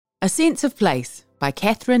A Sense of Place by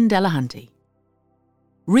Delahunty.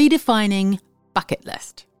 Redefining bucket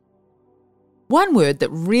list. One word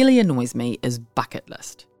that really annoys me is bucket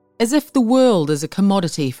list. As if the world is a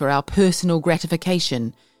commodity for our personal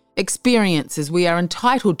gratification, experiences we are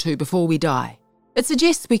entitled to before we die. It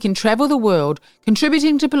suggests we can travel the world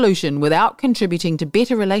contributing to pollution without contributing to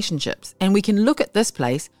better relationships, and we can look at this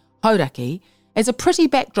place, Hauraki, as a pretty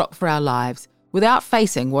backdrop for our lives without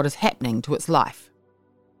facing what is happening to its life.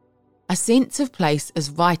 A sense of place is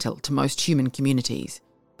vital to most human communities,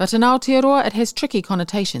 but in Aotearoa it has tricky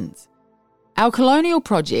connotations. Our colonial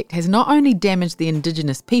project has not only damaged the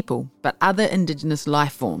Indigenous people, but other Indigenous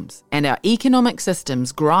life forms, and our economic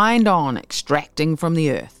systems grind on extracting from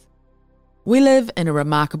the earth. We live in a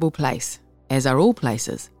remarkable place, as are all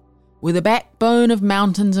places, with a backbone of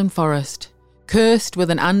mountains and forest, cursed with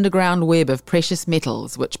an underground web of precious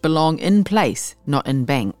metals which belong in place, not in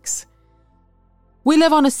banks. We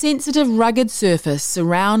live on a sensitive, rugged surface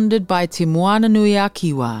surrounded by Te Moana Nui a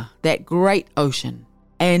Kiwa, that great ocean,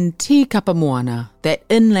 and Te Kapamoana, that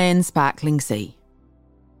inland sparkling sea.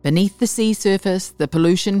 Beneath the sea surface, the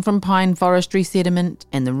pollution from pine forestry sediment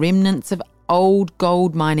and the remnants of old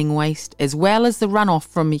gold mining waste, as well as the runoff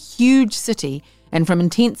from a huge city and from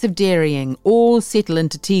intensive dairying, all settle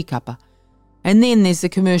into Te Kapa. And then there's the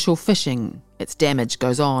commercial fishing. Its damage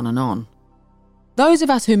goes on and on. Those of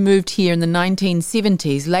us who moved here in the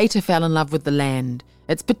 1970s later fell in love with the land,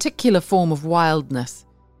 its particular form of wildness,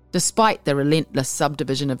 despite the relentless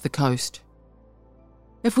subdivision of the coast.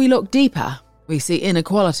 If we look deeper, we see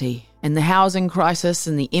inequality and the housing crisis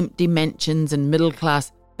and the empty mansions and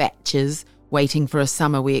middle-class batches waiting for a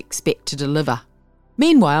summer we expect to deliver.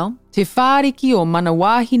 Meanwhile, Te Whāriki o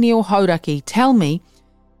Manawahine o Hauraki tell me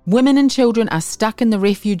women and children are stuck in the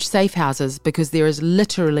refuge safe houses because there is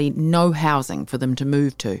literally no housing for them to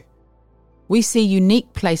move to. We see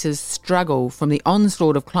unique places struggle from the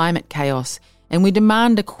onslaught of climate chaos, and we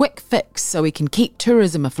demand a quick fix so we can keep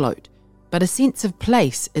tourism afloat. But a sense of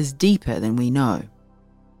place is deeper than we know.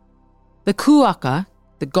 The Kuaka,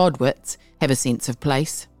 the Godwits, have a sense of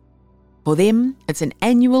place. For them, it's an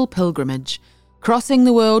annual pilgrimage, crossing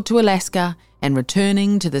the world to Alaska and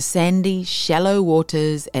returning to the sandy, shallow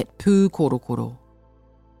waters at Pukorokoro.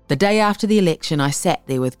 The day after the election, I sat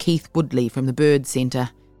there with Keith Woodley from the Bird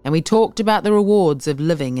Centre, and we talked about the rewards of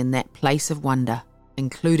living in that place of wonder,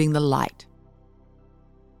 including the light.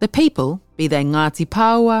 The people, be they Ngāti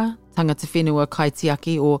Pāua, Tangata Whenua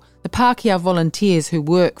Kaitiaki, or the Pākehā volunteers who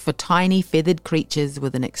work for tiny feathered creatures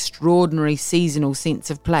with an extraordinary seasonal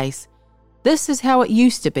sense of place, this is how it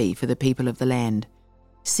used to be for the people of the land.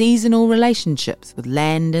 Seasonal relationships with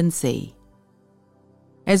land and sea.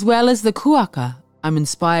 As well as the kuaka, I'm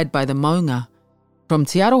inspired by the maunga. From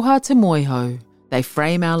Te Aroha to Moiho, they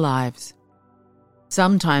frame our lives.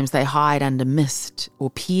 Sometimes they hide under mist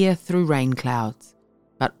or peer through rain clouds,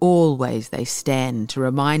 but always they stand to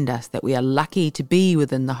remind us that we are lucky to be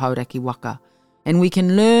within the Hauraki waka, and we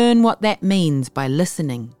can learn what that means by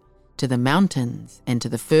listening to the mountains and to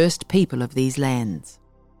the first people of these lands.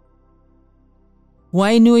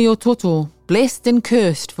 Wainui o Toto, blessed and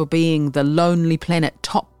cursed for being the Lonely Planet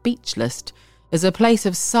top beach list, is a place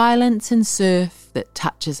of silence and surf that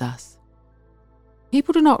touches us.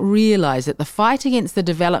 People do not realise that the fight against the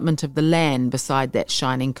development of the land beside that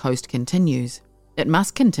shining coast continues. It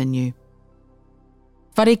must continue.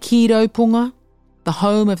 Wharekiro Punga, the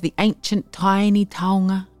home of the ancient tiny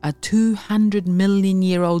taonga, a 200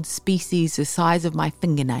 million-year-old species the size of my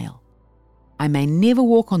fingernail. I may never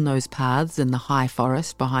walk on those paths in the high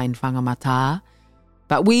forest behind Whangamata,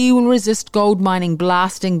 but we will resist gold mining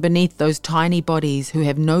blasting beneath those tiny bodies who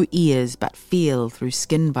have no ears but feel through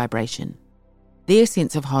skin vibration. Their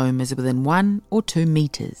sense of home is within 1 or 2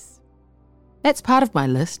 metres. That's part of my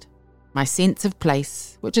list, my sense of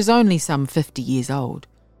place, which is only some 50 years old.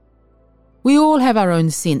 We all have our own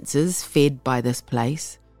senses fed by this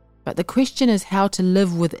place, but the question is how to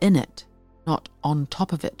live within it, not on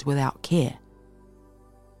top of it without care.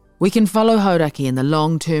 We can follow Hauraki in the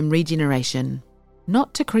long-term regeneration,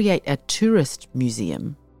 not to create a tourist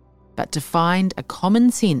museum, but to find a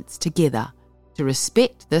common sense together to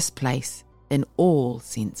respect this place in all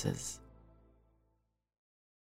senses.